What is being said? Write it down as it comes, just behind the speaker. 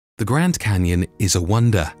The Grand Canyon is a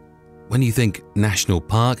wonder. When you think national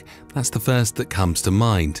park, that's the first that comes to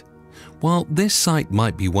mind. While this site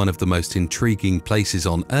might be one of the most intriguing places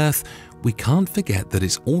on Earth, we can't forget that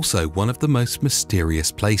it's also one of the most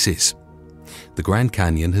mysterious places. The Grand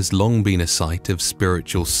Canyon has long been a site of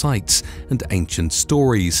spiritual sites and ancient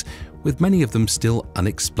stories, with many of them still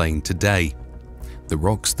unexplained today. The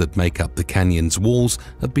rocks that make up the canyon's walls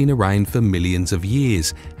have been around for millions of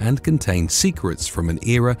years and contain secrets from an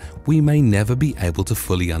era we may never be able to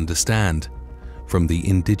fully understand. From the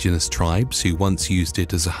indigenous tribes who once used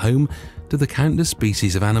it as a home to the countless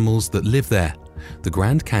species of animals that live there, the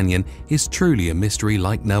Grand Canyon is truly a mystery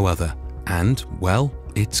like no other. And, well,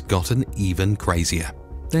 it's gotten even crazier.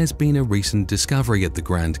 There's been a recent discovery at the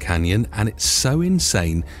Grand Canyon, and it's so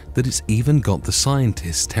insane that it's even got the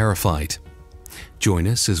scientists terrified. Join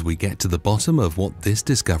us as we get to the bottom of what this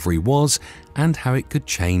discovery was and how it could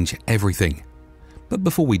change everything. But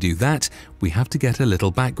before we do that, we have to get a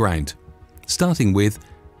little background, starting with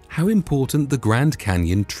how important the Grand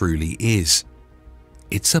Canyon truly is.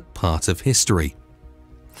 It's a part of history.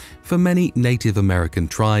 For many Native American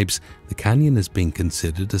tribes, the canyon has been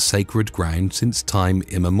considered a sacred ground since time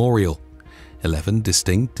immemorial. 11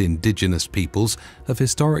 distinct indigenous peoples have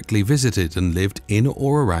historically visited and lived in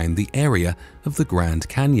or around the area of the Grand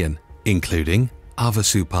Canyon, including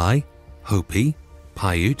Havasupai, Hopi,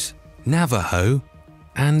 Paiute, Navajo,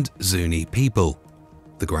 and Zuni people.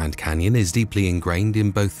 The Grand Canyon is deeply ingrained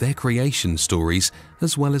in both their creation stories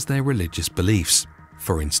as well as their religious beliefs.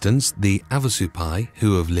 For instance, the Havasupai,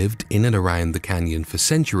 who have lived in and around the canyon for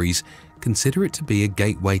centuries, consider it to be a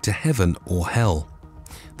gateway to heaven or hell.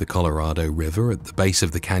 The Colorado River at the base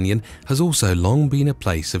of the canyon has also long been a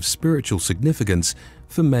place of spiritual significance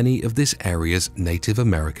for many of this area's Native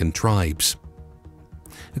American tribes.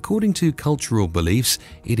 According to cultural beliefs,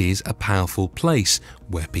 it is a powerful place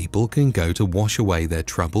where people can go to wash away their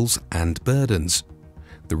troubles and burdens.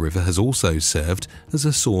 The river has also served as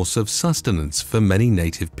a source of sustenance for many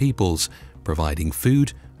native peoples, providing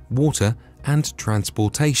food, water, and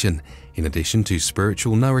transportation, in addition to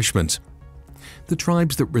spiritual nourishment. The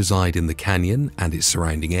tribes that reside in the canyon and its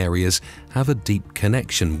surrounding areas have a deep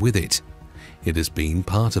connection with it. It has been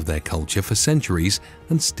part of their culture for centuries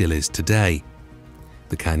and still is today.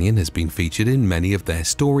 The canyon has been featured in many of their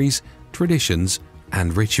stories, traditions,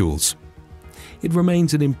 and rituals. It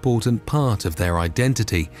remains an important part of their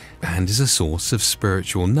identity and is a source of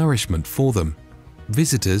spiritual nourishment for them.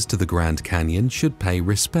 Visitors to the Grand Canyon should pay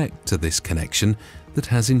respect to this connection that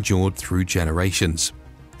has endured through generations.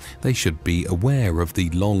 They should be aware of the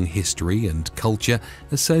long history and culture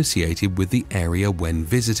associated with the area when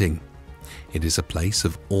visiting. It is a place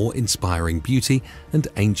of awe-inspiring beauty and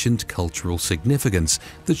ancient cultural significance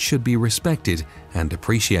that should be respected and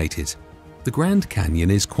appreciated. The Grand Canyon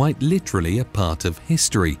is quite literally a part of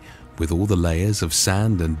history. With all the layers of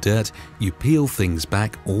sand and dirt, you peel things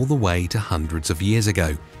back all the way to hundreds of years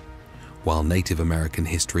ago. While Native American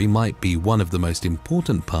history might be one of the most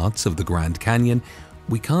important parts of the Grand Canyon,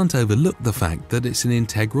 we can't overlook the fact that it's an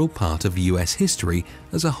integral part of US history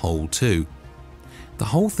as a whole too. The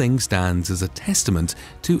whole thing stands as a testament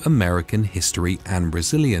to American history and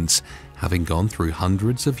resilience, having gone through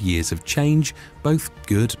hundreds of years of change, both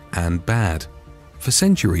good and bad. For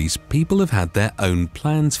centuries, people have had their own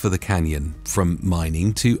plans for the canyon, from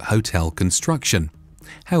mining to hotel construction.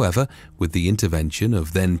 However, with the intervention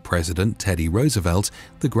of then-President Teddy Roosevelt,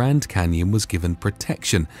 the Grand Canyon was given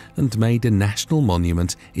protection and made a national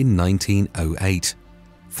monument in 1908.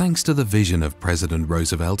 Thanks to the vision of President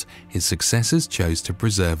Roosevelt, his successors chose to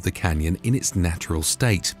preserve the canyon in its natural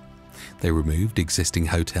state. They removed existing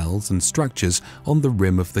hotels and structures on the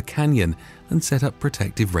rim of the canyon and set up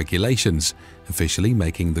protective regulations, officially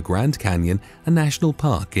making the Grand Canyon a national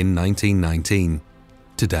park in 1919.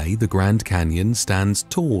 Today, the Grand Canyon stands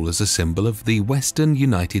tall as a symbol of the western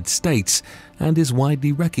United States and is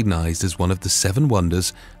widely recognized as one of the 7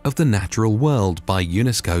 wonders of the natural world by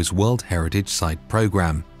UNESCO's World Heritage Site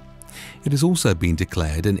program. It has also been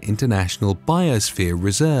declared an International Biosphere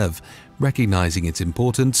Reserve, recognizing its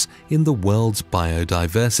importance in the world's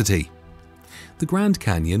biodiversity. The Grand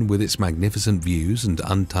Canyon, with its magnificent views and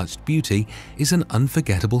untouched beauty, is an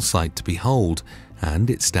unforgettable sight to behold,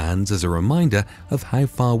 and it stands as a reminder of how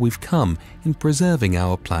far we've come in preserving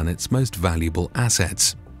our planet's most valuable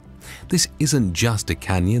assets. This isn't just a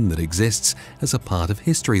canyon that exists as a part of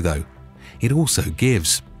history though. It also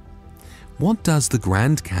gives. What does the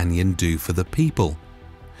Grand Canyon do for the people?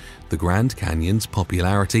 The Grand Canyon's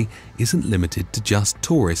popularity isn't limited to just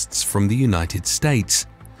tourists from the United States.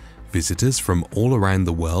 Visitors from all around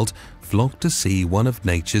the world flock to see one of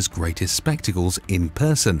nature's greatest spectacles in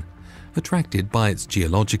person. attracted by its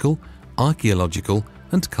geological, archaeological,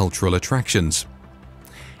 and cultural attractions.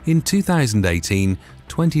 In 2018,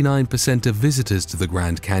 29% of visitors to the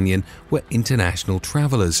Grand Canyon were international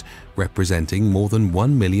travelers, representing more than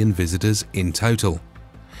 1 million visitors in total.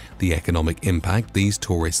 The economic impact these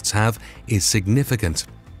tourists have is significant.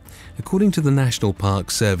 According to the National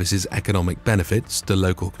Park Service's economic benefits to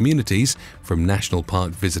local communities from National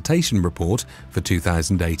Park Visitation Report for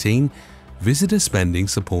 2018, visitor spending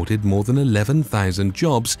supported more than 11,000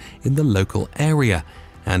 jobs in the local area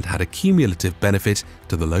and had a cumulative benefit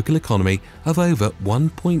to the local economy of over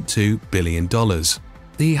 $1.2 billion.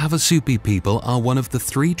 The Havasupai people are one of the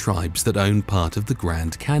 3 tribes that own part of the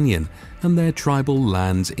Grand Canyon, and their tribal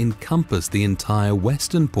lands encompass the entire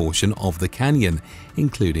western portion of the canyon,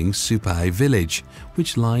 including Supai Village,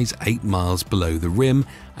 which lies 8 miles below the rim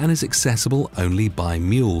and is accessible only by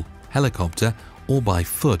mule, helicopter, or by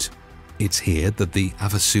foot. It's here that the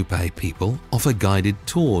Havasupai people offer guided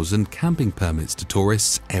tours and camping permits to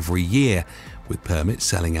tourists every year, with permits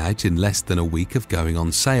selling out in less than a week of going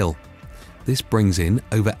on sale. This brings in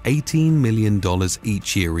over $18 million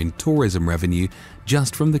each year in tourism revenue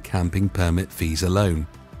just from the camping permit fees alone.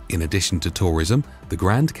 In addition to tourism, the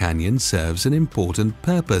Grand Canyon serves an important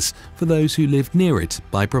purpose for those who live near it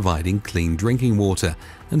by providing clean drinking water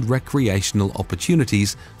and recreational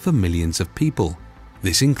opportunities for millions of people.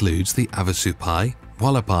 This includes the Havasupai,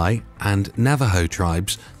 Hualapai, and Navajo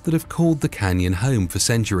tribes that have called the canyon home for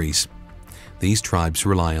centuries. These tribes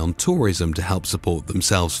rely on tourism to help support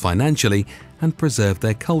themselves financially and preserve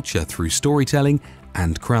their culture through storytelling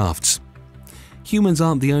and crafts. Humans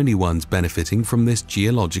aren't the only ones benefiting from this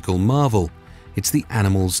geological marvel. It's the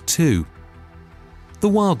animals too. The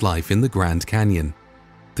wildlife in the Grand Canyon.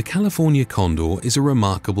 The California condor is a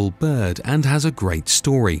remarkable bird and has a great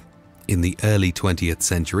story. In the early 20th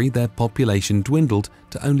century, their population dwindled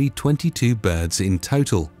to only 22 birds in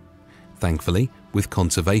total. Thankfully, with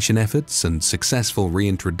conservation efforts and successful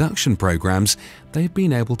reintroduction programs, they have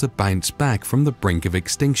been able to bounce back from the brink of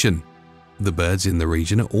extinction. The birds in the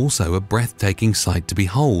region are also a breathtaking sight to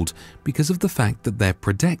behold because of the fact that they're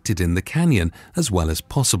protected in the canyon as well as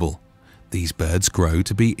possible. These birds grow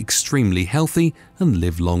to be extremely healthy and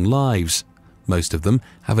live long lives. Most of them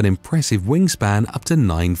have an impressive wingspan up to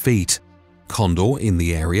 9 feet. Condor in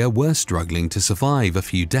the area were struggling to survive a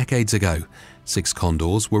few decades ago. 6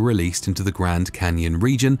 condors were released into the Grand Canyon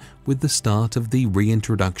region with the start of the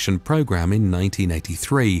reintroduction program in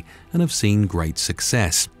 1983 and have seen great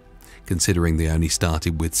success. Considering they only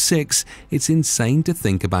started with 6, it's insane to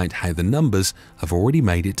think about how the numbers have already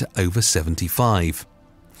made it to over 75.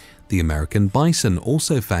 The American bison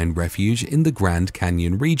also found refuge in the Grand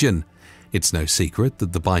Canyon region. It's no secret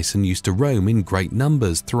that the bison used to roam in great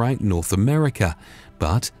numbers throughout North America,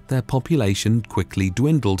 but their population quickly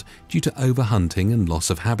dwindled due to overhunting and loss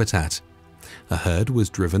of habitat. A herd was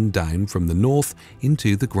driven down from the north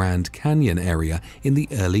into the Grand Canyon area in the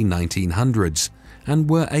early 1900s and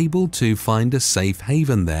were able to find a safe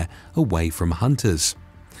haven there away from hunters.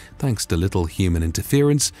 Thanks to little human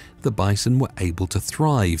interference, the bison were able to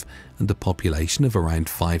thrive, and a population of around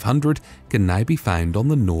 500 can now be found on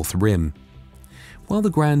the North Rim. While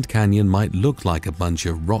the Grand Canyon might look like a bunch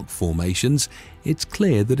of rock formations, it's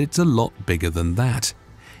clear that it's a lot bigger than that.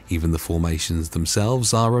 Even the formations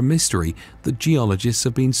themselves are a mystery that geologists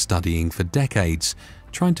have been studying for decades,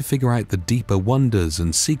 trying to figure out the deeper wonders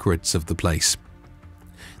and secrets of the place.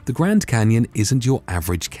 The Grand Canyon isn't your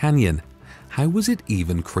average canyon. How was it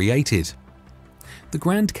even created? The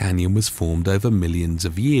Grand Canyon was formed over millions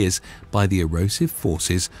of years by the erosive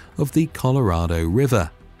forces of the Colorado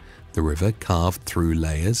River. The river carved through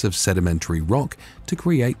layers of sedimentary rock to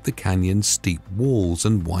create the canyon's steep walls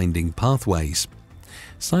and winding pathways.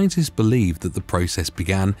 Scientists believe that the process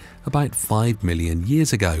began about 5 million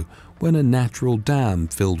years ago when a natural dam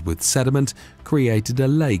filled with sediment created a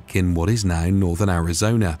lake in what is now northern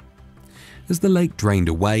Arizona. As the lake drained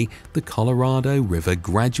away, the Colorado River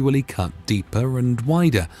gradually cut deeper and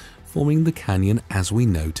wider, forming the canyon as we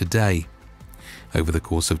know today. Over the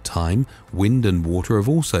course of time, wind and water have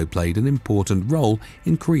also played an important role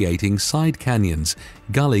in creating side canyons,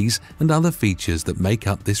 gullies, and other features that make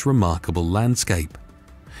up this remarkable landscape.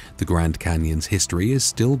 The Grand Canyon's history is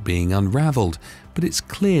still being unraveled, but it's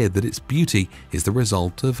clear that its beauty is the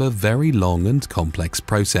result of a very long and complex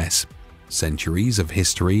process. Centuries of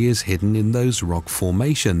history is hidden in those rock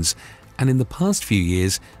formations, and in the past few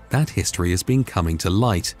years, that history has been coming to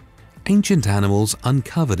light. Ancient animals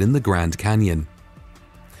uncovered in the Grand Canyon.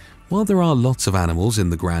 While there are lots of animals in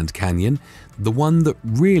the Grand Canyon, the one that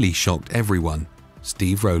really shocked everyone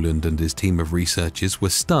Steve Rowland and his team of researchers were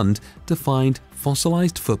stunned to find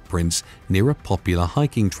fossilized footprints near a popular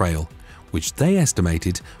hiking trail, which they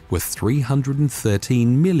estimated were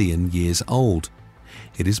 313 million years old.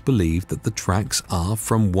 It is believed that the tracks are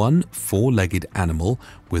from one four-legged animal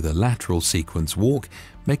with a lateral sequence walk,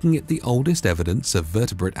 making it the oldest evidence of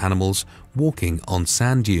vertebrate animals walking on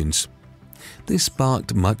sand dunes. This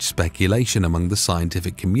sparked much speculation among the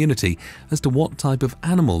scientific community as to what type of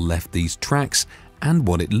animal left these tracks and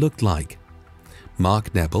what it looked like.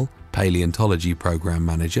 Mark Nebel, paleontology program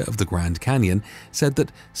manager of the Grand Canyon, said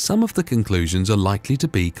that some of the conclusions are likely to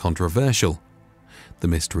be controversial. The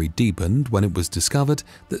mystery deepened when it was discovered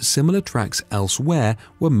that similar tracks elsewhere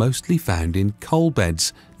were mostly found in coal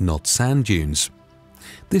beds, not sand dunes.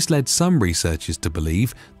 This led some researchers to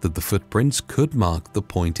believe that the footprints could mark the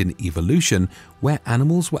point in evolution where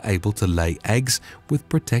animals were able to lay eggs with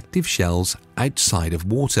protective shells outside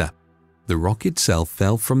of water. The rock itself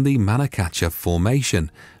fell from the Manacacha Formation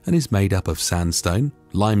and is made up of sandstone,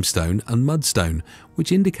 limestone and mudstone,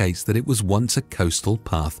 which indicates that it was once a coastal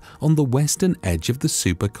path on the western edge of the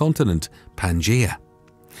supercontinent, Pangaea.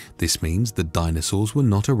 This means that dinosaurs were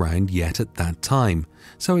not around yet at that time,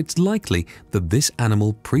 so it's likely that this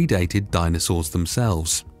animal predated dinosaurs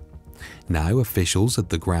themselves. Now officials at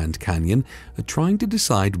the Grand Canyon are trying to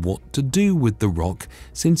decide what to do with the rock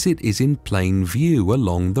since it is in plain view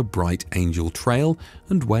along the Bright Angel Trail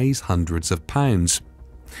and weighs hundreds of pounds.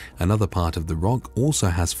 Another part of the rock also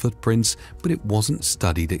has footprints, but it wasn't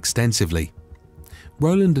studied extensively.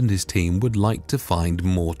 Rowland and his team would like to find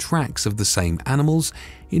more tracks of the same animals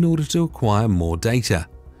in order to acquire more data.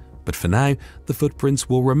 But for now, the footprints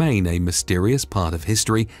will remain a mysterious part of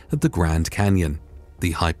history at the Grand Canyon.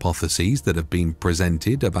 The hypotheses that have been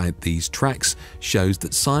presented about these tracks shows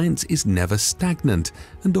that science is never stagnant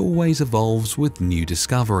and always evolves with new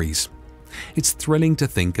discoveries. It's thrilling to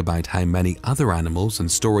think about how many other animals and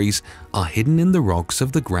stories are hidden in the rocks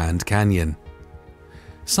of the Grand Canyon.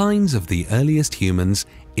 Signs of the earliest humans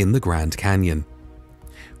in the Grand Canyon.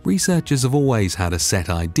 Researchers have always had a set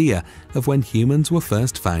idea of when humans were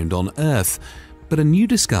first found on Earth, but a new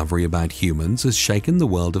discovery about humans has shaken the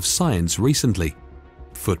world of science recently.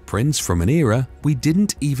 Footprints from an era we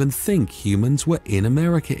didn't even think humans were in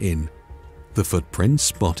America in. The footprints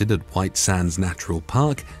spotted at White Sands Natural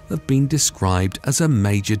Park have been described as a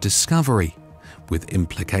major discovery, with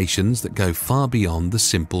implications that go far beyond the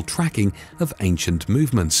simple tracking of ancient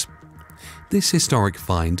movements. This historic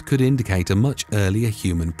find could indicate a much earlier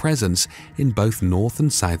human presence in both North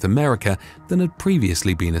and South America than had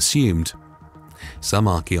previously been assumed. Some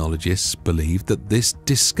archaeologists believe that this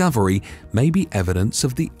discovery may be evidence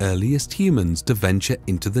of the earliest humans to venture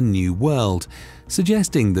into the New World,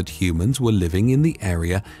 suggesting that humans were living in the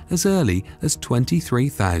area as early as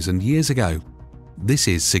 23,000 years ago. This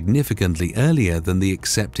is significantly earlier than the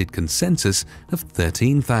accepted consensus of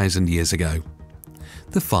 13,000 years ago.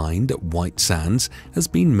 The find at White Sands has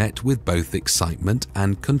been met with both excitement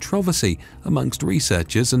and controversy amongst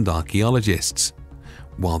researchers and archaeologists.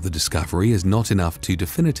 While the discovery is not enough to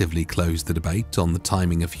definitively close the debate on the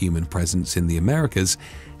timing of human presence in the Americas,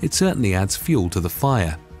 it certainly adds fuel to the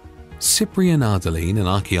fire. Cyprian Ardelin, an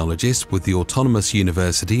archaeologist with the Autonomous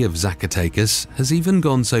University of Zacatecas, has even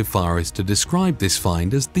gone so far as to describe this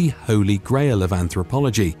find as the holy grail of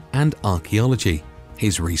anthropology and archaeology.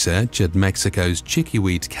 His research at Mexico's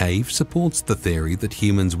Chiquihuite Cave supports the theory that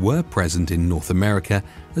humans were present in North America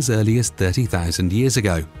as early as 30,000 years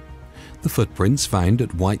ago. The footprints found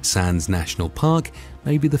at White Sands National Park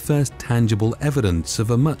may be the first tangible evidence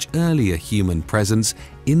of a much earlier human presence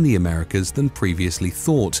in the Americas than previously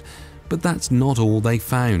thought, but that's not all they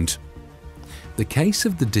found. The case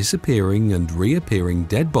of the disappearing and reappearing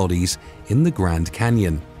dead bodies in the Grand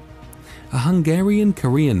Canyon. A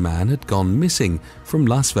Hungarian-Korean man had gone missing from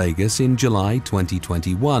Las Vegas in July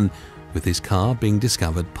 2021, with his car being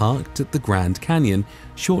discovered parked at the Grand Canyon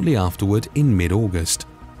shortly afterward in mid-August.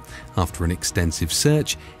 After an extensive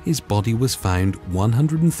search, his body was found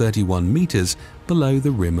 131 meters below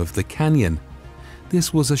the rim of the canyon.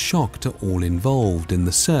 This was a shock to all involved in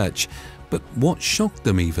the search, but what shocked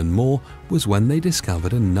them even more was when they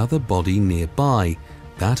discovered another body nearby,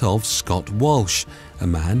 that of Scott Walsh, a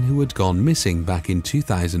man who had gone missing back in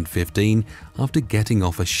 2015 after getting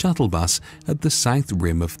off a shuttle bus at the south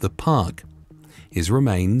rim of the park. His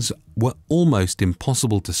remains were almost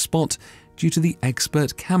impossible to spot due to the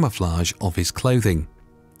expert camouflage of his clothing.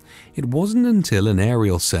 It wasn't until an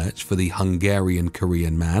aerial search for the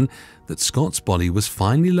Hungarian-Korean man that Scott's body was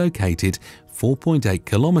finally located 4.8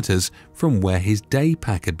 kilometers from where his day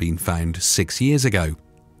pack had been found 6 years ago.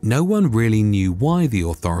 No one really knew why the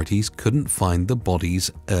authorities couldn't find the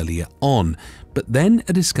bodies earlier on, but then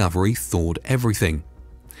a discovery thawed everything.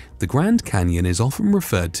 The Grand Canyon is often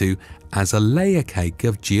referred to as a layer cake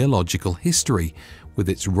of geological history, with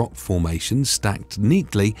its rock formations stacked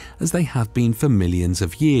neatly as they have been for millions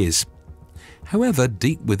of years. However,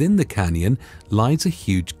 deep within the canyon lies a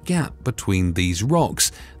huge gap between these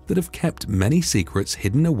rocks that have kept many secrets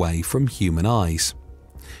hidden away from human eyes.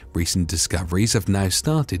 Recent discoveries have now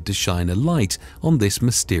started to shine a light on this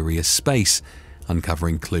mysterious space,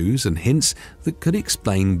 uncovering clues and hints that could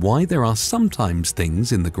explain why there are sometimes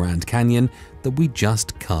things in the Grand Canyon that we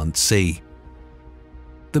just can't see.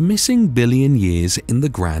 The missing billion years in the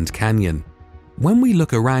Grand Canyon. When we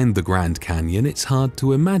look around the Grand Canyon, it's hard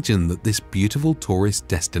to imagine that this beautiful tourist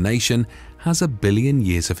destination has a billion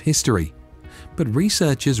years of history. But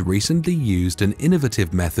researchers recently used an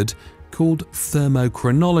innovative method called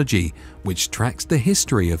thermochronology, which tracks the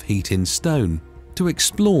history of heat in stone, to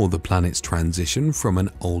explore the planet's transition from an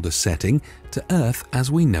older setting to Earth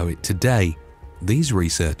as we know it today. These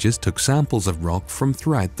researchers took samples of rock from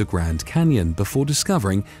throughout the Grand Canyon before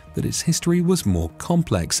discovering that its history was more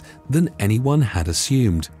complex than anyone had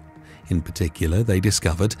assumed. In particular, they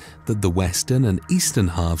discovered that the western and eastern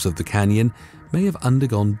halves of the canyon may have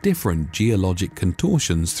undergone different geologic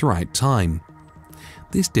contortions throughout time.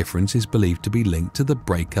 This difference is believed to be linked to the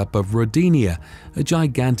breakup of Rodinia, a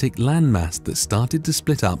gigantic landmass that started to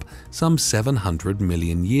split up some 700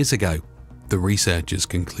 million years ago. The researchers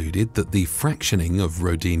concluded that the fractioning of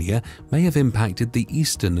Rodinia may have impacted the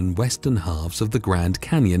eastern and western halves of the Grand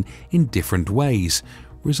Canyon in different ways,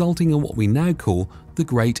 resulting in what we now call the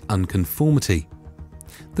Great Unconformity.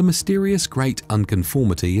 The mysterious Great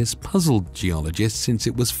Unconformity has puzzled geologists since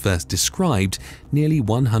it was first described nearly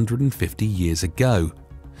 150 years ago.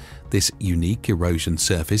 This unique erosion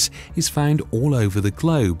surface is found all over the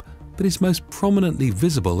globe, but is most prominently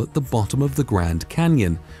visible at the bottom of the Grand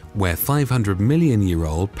Canyon, where 500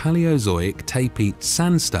 million-year-old Paleozoic Tapeite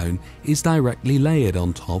sandstone is directly layered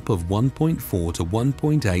on top of 1.4 to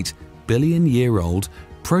 1.8 billion-year-old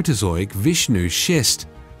Proterozoic Vishnu schist,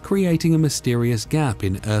 creating a mysterious gap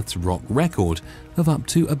in Earth's rock record of up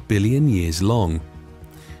to a billion years long.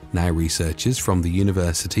 Now researchers from the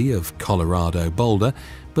University of Colorado Boulder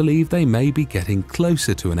believe they may be getting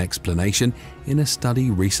closer to an explanation in a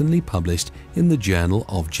study recently published in the Journal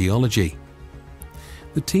of Geology.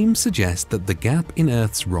 The team suggests that the gap in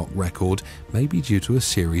Earth's rock record may be due to a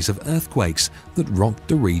series of earthquakes that rocked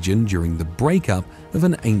the region during the breakup of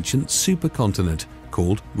an ancient supercontinent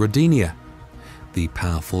called Rodinia. The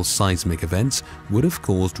powerful seismic events would have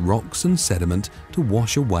caused rocks and sediment to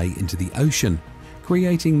wash away into the ocean,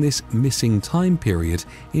 creating this missing time period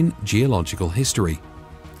in geological history.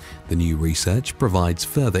 The new research provides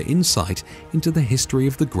further insight into the history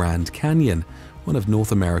of the Grand Canyon, one of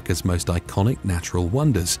North America's most iconic natural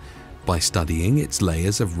wonders. By studying its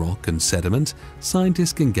layers of rock and sediment,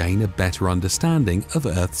 scientists can gain a better understanding of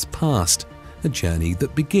Earth's past, a journey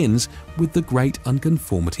that begins with the Great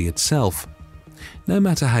Unconformity itself. No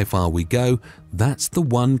matter how far we go, that's the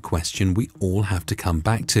one question we all have to come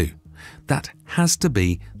back to. That has to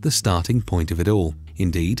be the starting point of it all.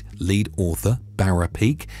 Indeed, lead author Barra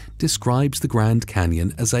Peak describes the Grand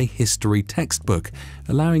Canyon as a history textbook,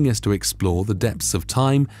 allowing us to explore the depths of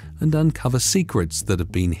time and uncover secrets that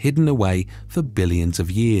have been hidden away for billions of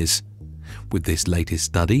years. With this latest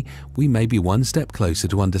study, we may be one step closer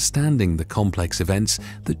to understanding the complex events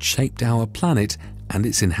that shaped our planet and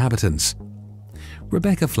its inhabitants.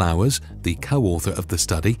 Rebecca Flowers, the co-author of the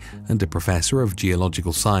study and a professor of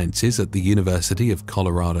geological sciences at the University of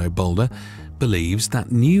Colorado Boulder, believes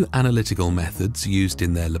that new analytical methods used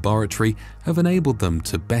in their laboratory have enabled them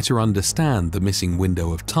to better understand the missing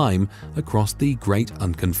window of time across the Great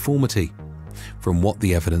Unconformity. From what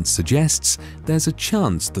the evidence suggests, there's a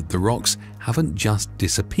chance that the rocks haven't just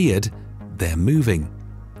disappeared, they're moving.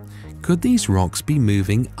 Could these rocks be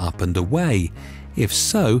moving up and away? If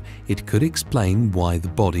so, it could explain why the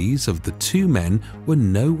bodies of the two men were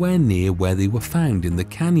nowhere near where they were found in the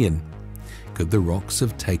canyon. Could the rocks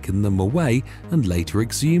have taken them away and later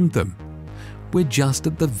exhumed them? We're just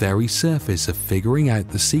at the very surface of figuring out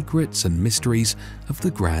the secrets and mysteries of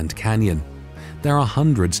the Grand Canyon. There are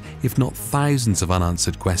hundreds, if not thousands, of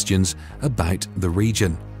unanswered questions about the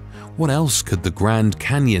region. What else could the Grand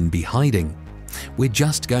Canyon be hiding? We're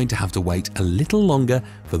just going to have to wait a little longer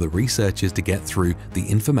for the researchers to get through the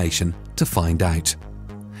information to find out.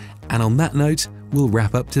 And on that note, we'll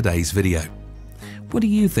wrap up today's video. What do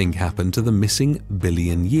you think happened to the missing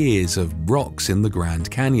billion years of rocks in the Grand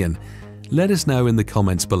Canyon? Let us know in the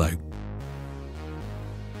comments below.